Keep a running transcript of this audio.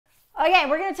Okay,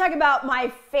 we're going to talk about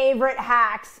my favorite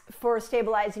hacks for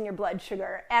stabilizing your blood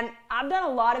sugar. And I've done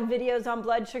a lot of videos on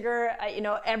blood sugar.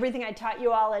 Everything I taught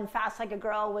you all in Fast Like a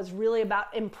Girl was really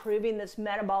about improving this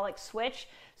metabolic switch,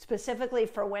 specifically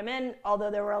for women,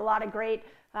 although there were a lot of great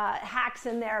hacks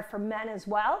in there for men as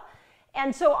well.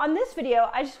 And so on this video,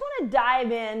 I just want to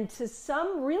dive into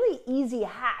some really easy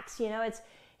hacks.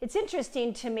 It's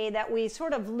interesting to me that we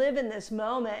sort of live in this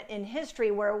moment in history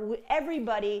where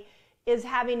everybody is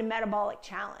having a metabolic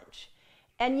challenge.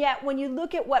 And yet when you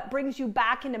look at what brings you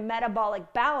back into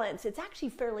metabolic balance, it's actually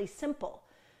fairly simple.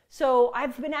 So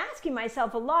I've been asking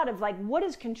myself a lot of what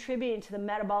is contributing to the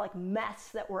metabolic mess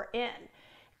that we're in?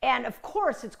 And of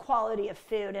course it's quality of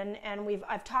food. And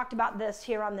I've talked about this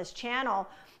here on this channel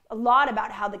a lot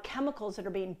about how the chemicals that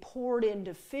are being poured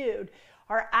into food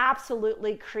are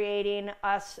absolutely creating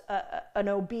us an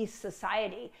obese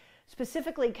society.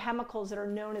 Specifically chemicals that are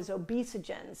known as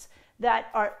obesogens that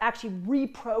are actually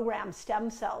reprogram stem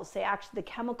cells. The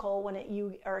chemical, when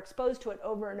you are exposed to it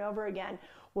over and over again,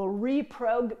 will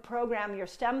reprogram your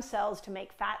stem cells to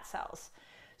make fat cells.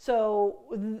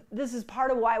 So this is part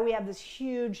of why we have this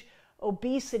huge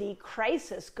obesity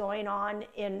crisis going on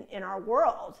in our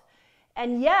world.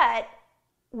 And yet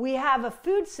we have a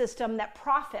food system that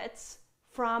profits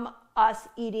from us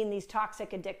eating these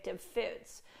toxic addictive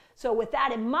foods. So with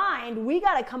that in mind, we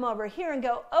got to come over here and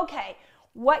go, okay,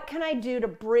 what can I do to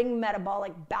bring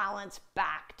metabolic balance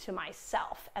back to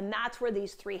myself? And that's where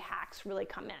these 3 hacks really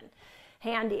come in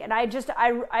handy. And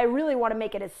I really want to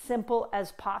make it as simple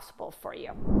as possible for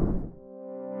you.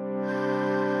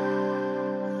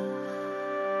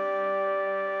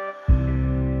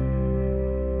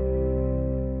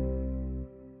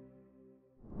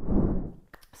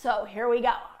 So here we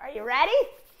go. Are you ready?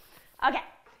 Okay.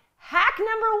 Hack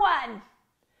number 1.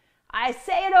 I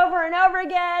say it over and over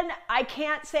again. I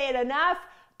can't say it enough,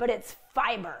 but it's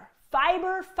fiber.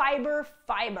 Fiber, fiber,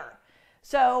 fiber.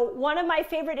 So one of my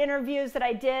favorite interviews that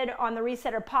I did on the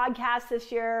Resetter podcast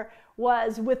this year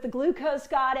was with the glucose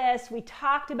goddess. We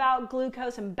talked about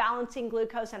glucose and balancing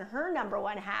glucose, and her number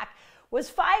 1 hack was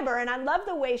fiber. And I love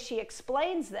the way she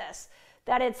explains this,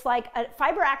 that it's like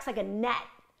fiber acts like a net.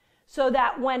 So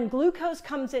that when glucose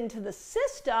comes into the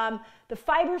system, the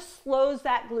fiber slows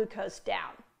that glucose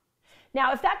down.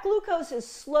 Now, if that glucose is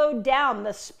slowed down,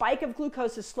 the spike of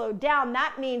glucose is slowed down,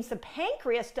 that means the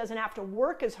pancreas doesn't have to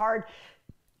work as hard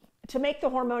to make the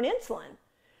hormone insulin.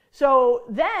 So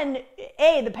then,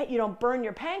 A, you don't burn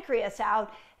your pancreas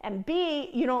out, and B,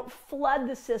 you don't flood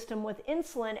the system with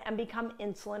insulin and become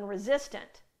insulin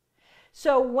resistant.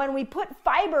 So when we put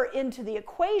fiber into the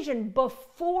equation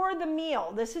before the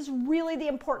meal, this is really the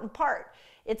important part.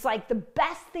 It's like the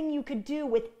best thing you could do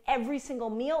with every single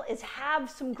meal is have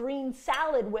some green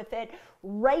salad with it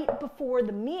right before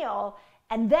the meal,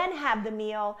 and then have the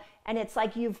meal. And it's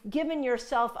like you've given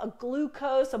yourself a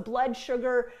glucose, a blood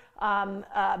sugar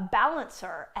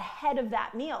balancer ahead of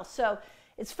that meal. So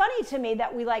it's funny to me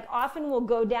that we often will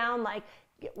go down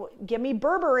give me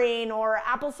berberine or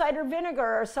apple cider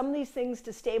vinegar or some of these things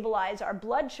to stabilize our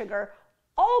blood sugar.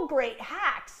 All great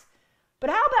hacks.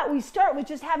 But how about we start with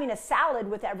just having a salad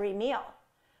with every meal?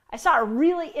 I saw a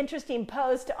really interesting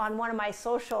post on one of my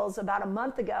socials about a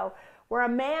month ago where a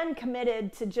man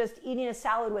committed to just eating a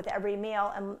salad with every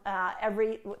meal, and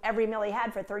every meal he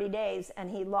had for 30 days,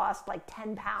 and he lost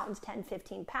 10 pounds, 10,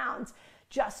 15 pounds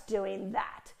just doing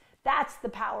that. That's the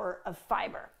power of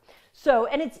fiber. So,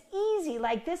 and it's easy.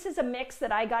 This is a mix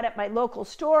that I got at my local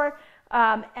store,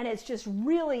 and it's just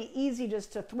really easy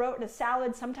just to throw it in a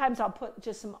salad. Sometimes I'll put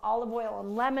just some olive oil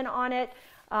and lemon on it,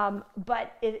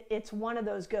 but it's one of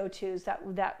those go-tos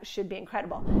that should be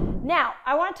incredible. Now,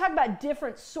 I want to talk about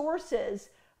different sources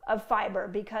of fiber,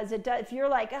 because if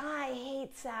you're I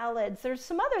hate salads, there's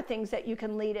some other things that you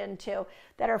can lead into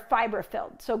that are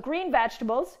fiber-filled. So green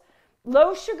vegetables,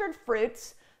 low-sugared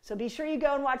fruits. So be sure you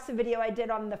go and watch the video I did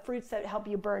on the fruits that help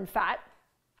you burn fat.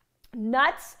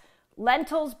 Nuts,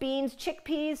 lentils, beans,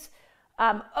 chickpeas,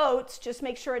 oats. Just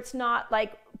make sure it's not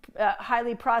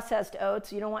highly processed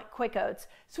oats. You don't want quick oats.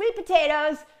 Sweet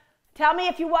potatoes. Tell me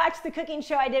if you watched the cooking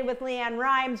show I did with Leanne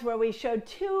Rimes, where we showed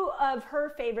 2 of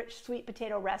her favorite sweet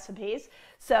potato recipes.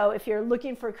 So if you're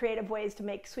looking for creative ways to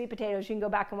make sweet potatoes, you can go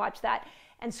back and watch that.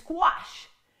 And squash.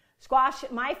 Squash,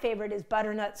 my favorite is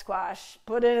butternut squash.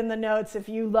 Put it in the notes if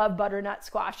you love butternut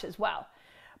squash as well.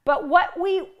 But what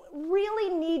we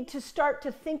really need to start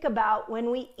to think about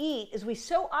when we eat is we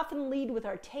so often lead with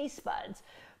our taste buds,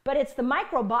 but it's the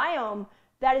microbiome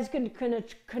that is going to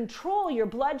control your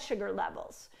blood sugar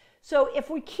levels. So if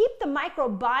we keep the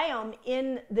microbiome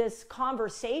in this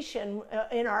conversation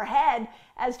in our head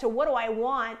as to what do I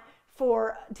want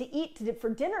to eat for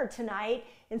dinner tonight,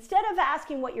 instead of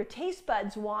asking what your taste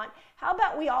buds want, how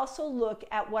about we also look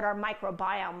at what our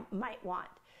microbiome might want?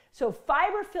 So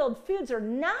fiber-filled foods are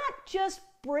not just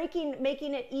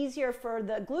making it easier for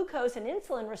the glucose and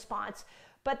insulin response,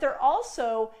 but they're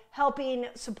also helping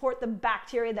support the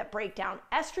bacteria that break down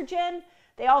estrogen.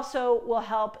 They also will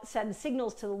help send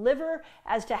signals to the liver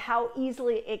as to how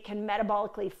easily it can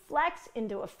metabolically flex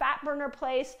into a fat burner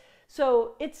place.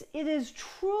 So it is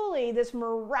truly this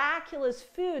miraculous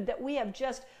food that we have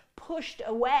just pushed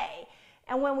away.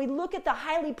 And when we look at the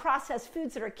highly processed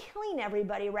foods that are killing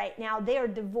everybody right now, they are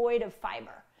devoid of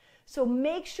fiber. So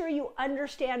make sure you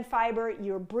understand fiber,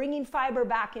 you're bringing fiber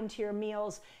back into your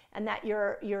meals, and that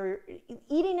you're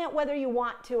eating it whether you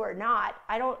want to or not.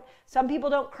 Some people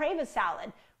don't crave a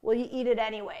salad. Well, you eat it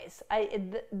anyways.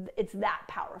 It's that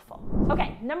powerful.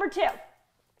 Okay, number 2.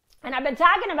 And I've been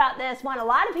talking about this one. A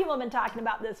lot of people have been talking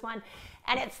about this one,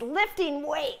 and it's lifting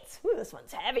weights. Ooh, this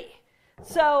one's heavy.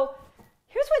 So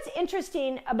here's what's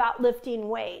interesting about lifting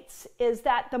weights is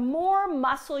that the more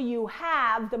muscle you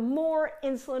have, the more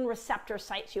insulin receptor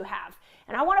sites you have.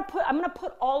 And I'm going to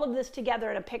put all of this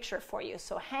together in a picture for you,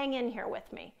 so hang in here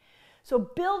with me. So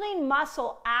building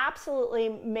muscle absolutely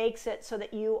makes it so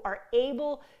that you are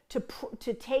able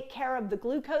to take care of the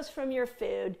glucose from your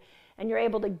food, and you're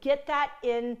able to get that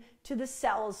into the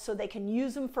cells so they can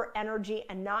use them for energy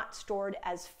and not stored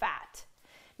as fat.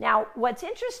 Now, what's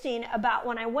interesting about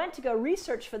when I went to go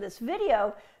research for this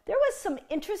video, there was some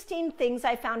interesting things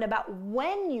I found about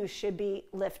when you should be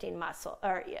lifting muscle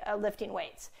or lifting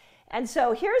weights. And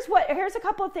so here's a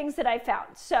couple of things that I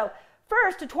found. So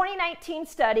first, a 2019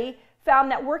 study found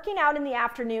that working out in the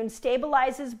afternoon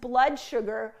stabilizes blood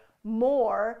sugar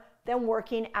more than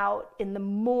working out in the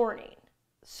morning.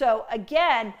 So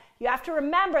again, you have to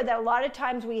remember that a lot of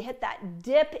times we hit that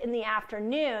dip in the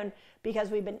afternoon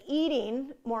because we've been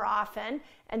eating more often,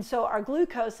 and so our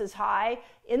glucose is high,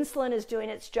 insulin is doing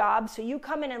its job, so you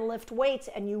come in and lift weights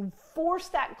and you force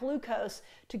that glucose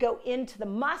to go into the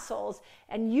muscles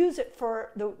and use it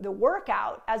for the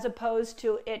workout as opposed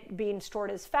to it being stored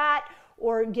as fat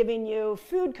or giving you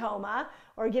food coma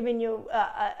or giving you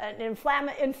an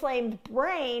inflamed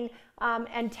brain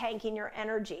and tanking your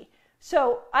energy.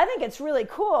 So I think it's really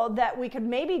cool that we could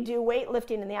maybe do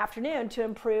weightlifting in the afternoon to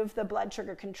improve the blood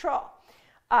sugar control.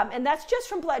 And that's just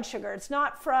from blood sugar. It's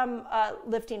not from a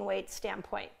lifting weights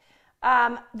standpoint.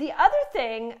 The other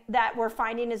thing that we're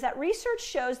finding is that research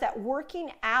shows that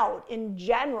working out in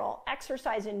general,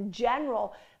 exercise in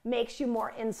general, makes you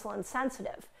more insulin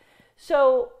sensitive.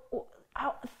 So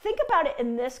think about it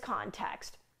in this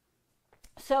context.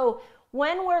 So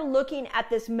when we're looking at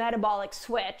this metabolic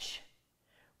switch,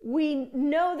 we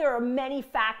know there are many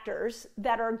factors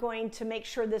that are going to make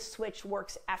sure this switch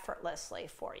works effortlessly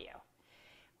for you.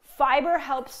 Fiber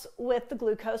helps with the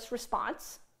glucose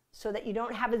response so that you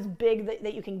don't have as big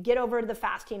that you can get over to the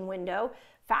fasting window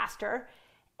faster.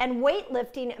 And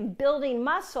weightlifting and building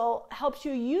muscle helps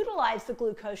you utilize the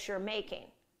glucose you're making.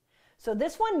 So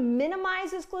this one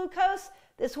minimizes glucose.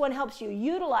 This one helps you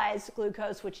utilize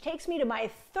glucose, which takes me to my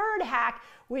third hack,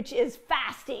 which is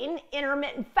fasting.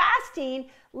 Intermittent fasting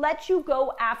lets you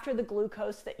go after the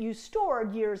glucose that you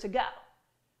stored years ago.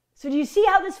 So do you see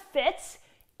how this fits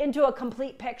into a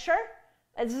complete picture?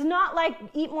 This is not like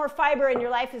eat more fiber and your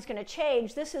life is going to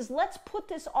change. This is let's put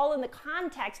this all in the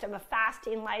context of a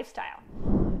fasting lifestyle.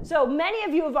 So many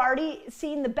of you have already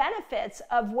seen the benefits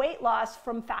of weight loss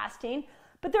from fasting.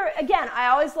 But there, again, I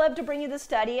always love to bring you the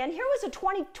study. And here was a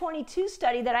 2022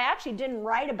 study that I actually didn't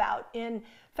write about in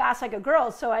Fast Like a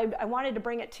Girl, so I wanted to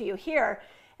bring it to you here.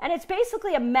 And it's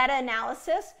basically a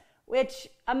meta-analysis, which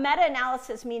a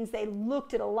meta-analysis means they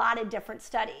looked at a lot of different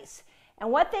studies.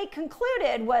 And what they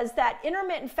concluded was that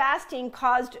intermittent fasting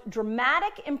caused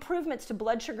dramatic improvements to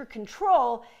blood sugar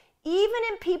control, even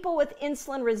in people with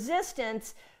insulin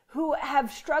resistance who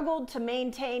have struggled to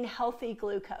maintain healthy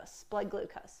glucose, blood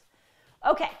glucose.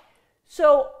 Okay,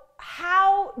 so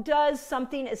how does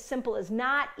something as simple as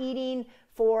not eating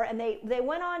for, and they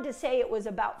went on to say it was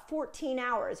about 14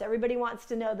 hours. Everybody wants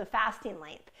to know the fasting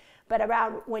length. But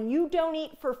around when you don't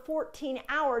eat for 14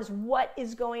 hours, what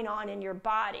is going on in your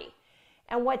body?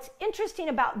 And what's interesting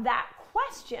about that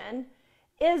question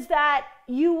is that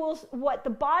what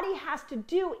the body has to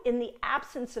do in the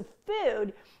absence of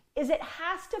food is it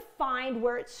has to find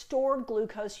where it stored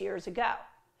glucose years ago.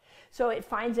 So it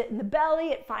finds it in the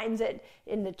belly, it finds it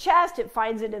in the chest, it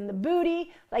finds it in the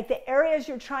booty, like the areas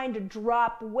you're trying to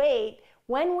drop weight.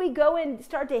 When we go and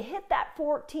start to hit that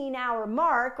 14-hour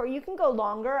mark, or you can go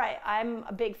longer, I'm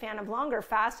a big fan of longer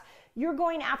fasts, you're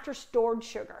going after stored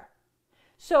sugar.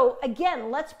 So again,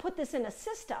 let's put this in a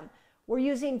system. We're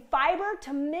using fiber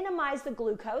to minimize the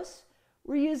glucose.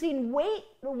 We're using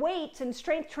weights and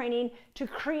strength training to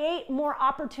create more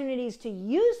opportunities to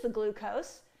use the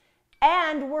glucose.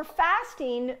 And we're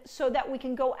fasting so that we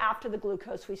can go after the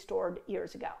glucose we stored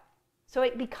years ago. So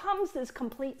it becomes this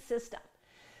complete system.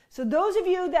 So those of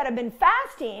you that have been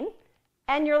fasting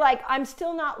and you're like, I'm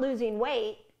still not losing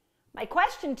weight, my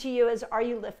question to you is, are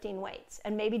you lifting weights?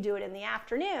 And maybe do it in the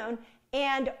afternoon.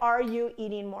 And are you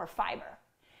eating more fiber?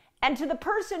 And to the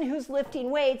person who's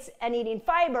lifting weights and eating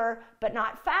fiber but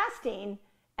not fasting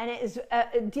and is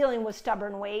dealing with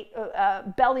stubborn weight,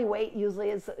 belly weight usually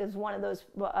is one of those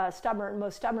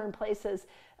most stubborn places,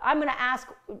 I'm going to ask,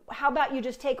 how about you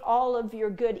just take all of your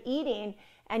good eating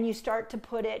and you start to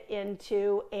put it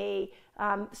into a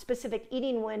specific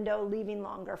eating window, leaving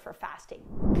longer for fasting.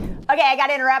 Okay, I got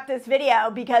to interrupt this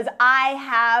video because I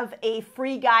have a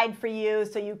free guide for you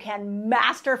so you can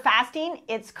master fasting.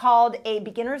 It's called A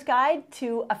Beginner's Guide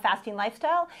to a Fasting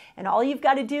Lifestyle, and all you've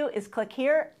got to do is click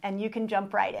here and you can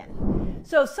jump right in.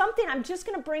 So I'm just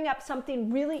going to bring up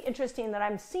something really interesting that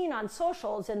I'm seeing on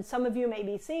socials, and some of you may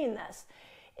be seeing this,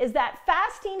 is that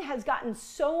fasting has gotten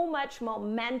so much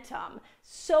momentum,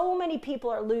 so many people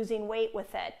are losing weight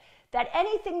with it, that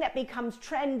anything that becomes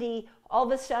trendy all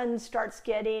of a sudden starts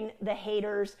getting the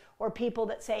haters or people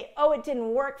that say, oh, it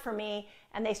didn't work for me,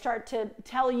 and they start to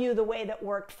tell you the way that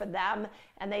worked for them,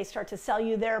 and they start to sell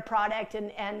you their product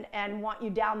and want you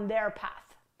down their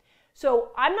path.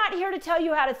 So I'm not here to tell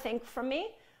you how to think from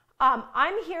me.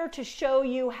 I'm here to show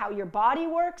you how your body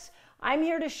works. I'm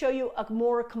here to show you a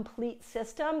more complete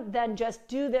system than just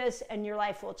do this and your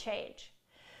life will change.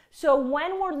 So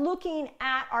when we're looking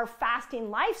at our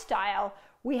fasting lifestyle,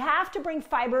 we have to bring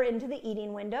fiber into the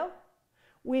eating window.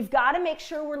 We've got to make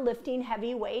sure we're lifting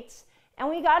heavy weights, and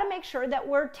we got to make sure that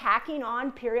we're tacking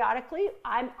on periodically.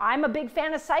 I'm a big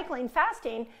fan of cycling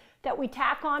fasting, that we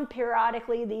tack on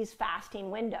periodically these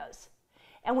fasting windows.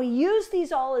 And we use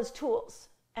these all as tools.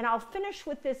 And I'll finish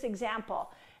with this example.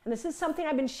 And this is something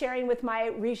I've been sharing with my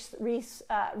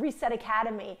Reset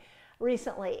Academy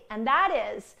recently. And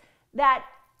that is that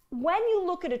when you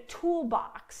look at a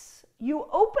toolbox, you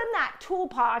open that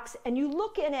toolbox and you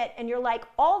look in it and you're like,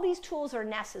 all these tools are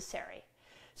necessary.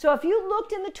 So if you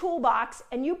looked in the toolbox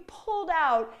and you pulled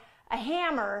out a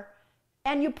hammer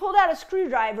and you pulled out a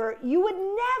screwdriver, you would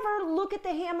never look at the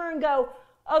hammer and go,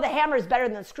 oh, the hammer is better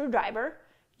than the screwdriver.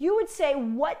 You would say,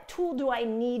 what tool do I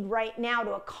need right now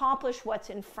to accomplish what's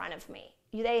in front of me?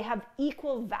 They have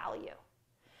equal value.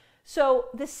 So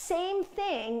the same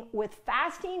thing with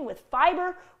fasting, with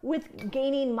fiber, with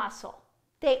gaining muscle.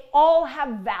 They all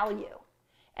have value.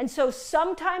 And so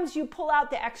sometimes you pull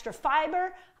out the extra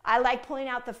fiber. I like pulling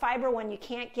out the fiber when you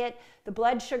can't get the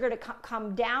blood sugar to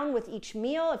come down with each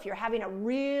meal. If you're having a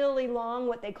really long,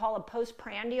 what they call a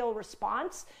postprandial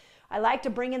response, I like to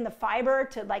bring in the fiber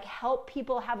to help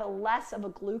people have less of a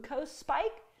glucose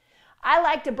spike. I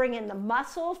like to bring in the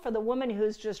muscle for the woman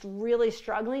who's just really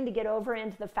struggling to get over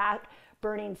into the fat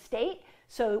burning state.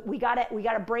 So we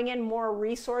gotta bring in more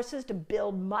resources to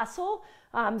build muscle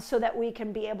so that we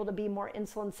can be able to be more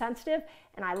insulin sensitive.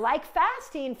 And I like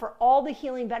fasting for all the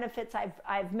healing benefits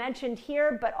I've mentioned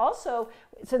here, but also,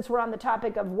 since we're on the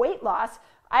topic of weight loss,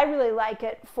 I really like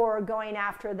it for going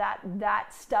after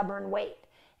that stubborn weight.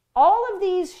 All of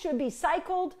these should be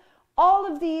cycled. All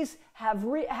of these have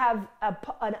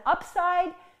an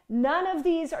upside. None of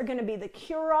these are going to be the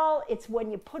cure-all. It's when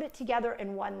you put it together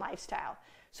in one lifestyle.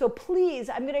 So please,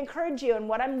 I'm going to encourage you, and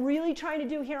what I'm really trying to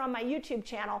do here on my YouTube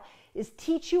channel is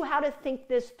teach you how to think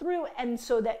this through, and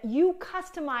so that you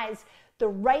customize the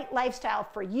right lifestyle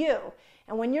for you.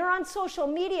 And when you're on social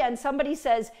media and somebody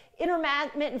says,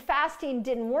 intermittent fasting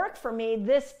didn't work for me,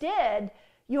 this did,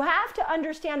 you have to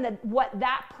understand that what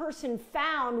that person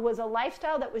found was a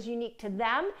lifestyle that was unique to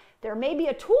them. There may be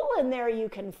a tool in there you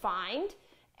can find,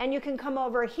 and you can come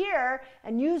over here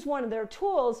and use one of their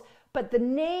tools. But the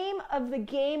name of the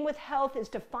game with health is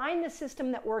to find the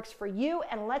system that works for you,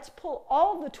 and let's pull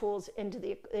all the tools into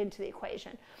the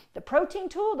equation. The protein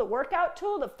tool, the workout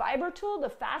tool, the fiber tool, the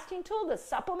fasting tool, the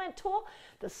supplement tool,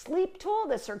 the sleep tool,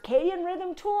 the circadian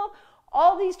rhythm tool.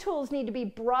 All these tools need to be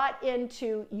brought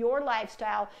into your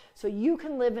lifestyle so you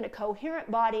can live in a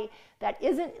coherent body that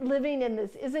isn't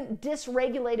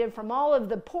dysregulated from all of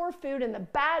the poor food and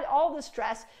all the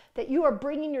stress, that you are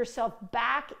bringing yourself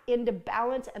back into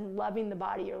balance and loving the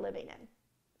body you're living in.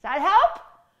 Does that help?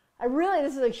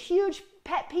 This is a huge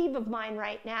pet peeve of mine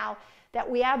right now, that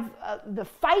we have the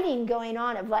fighting going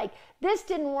on of this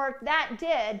didn't work, that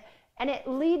did. And it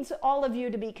leads all of you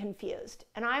to be confused.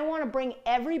 And I want to bring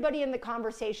everybody in the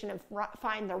conversation and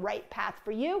find the right path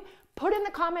for you. Put in the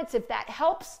comments if that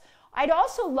helps I'd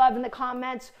also love in the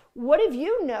comments, what have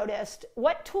you noticed?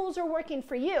 What tools are working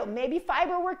for you? Maybe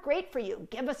fiber worked great for you.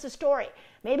 Give us a story.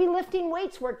 Maybe lifting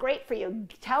weights worked great for you.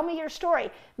 Tell me your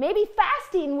story. Maybe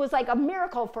fasting was like a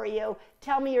miracle for you.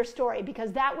 Tell me your story,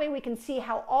 because that way we can see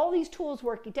how all these tools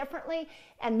work differently,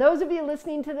 and those of you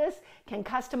listening to this can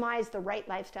customize the right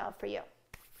lifestyle for you.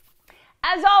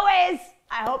 As always,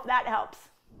 I hope that helps.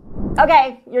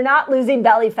 Okay, you're not losing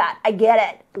belly fat. I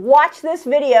get it. Watch this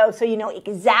video so you know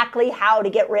exactly how to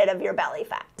get rid of your belly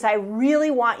fat. So I really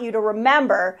want you to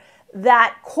remember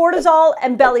that cortisol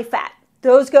and belly fat,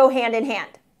 those go hand in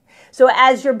hand. So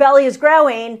as your belly is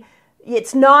growing,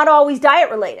 it's not always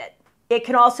diet related. It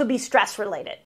can also be stress related.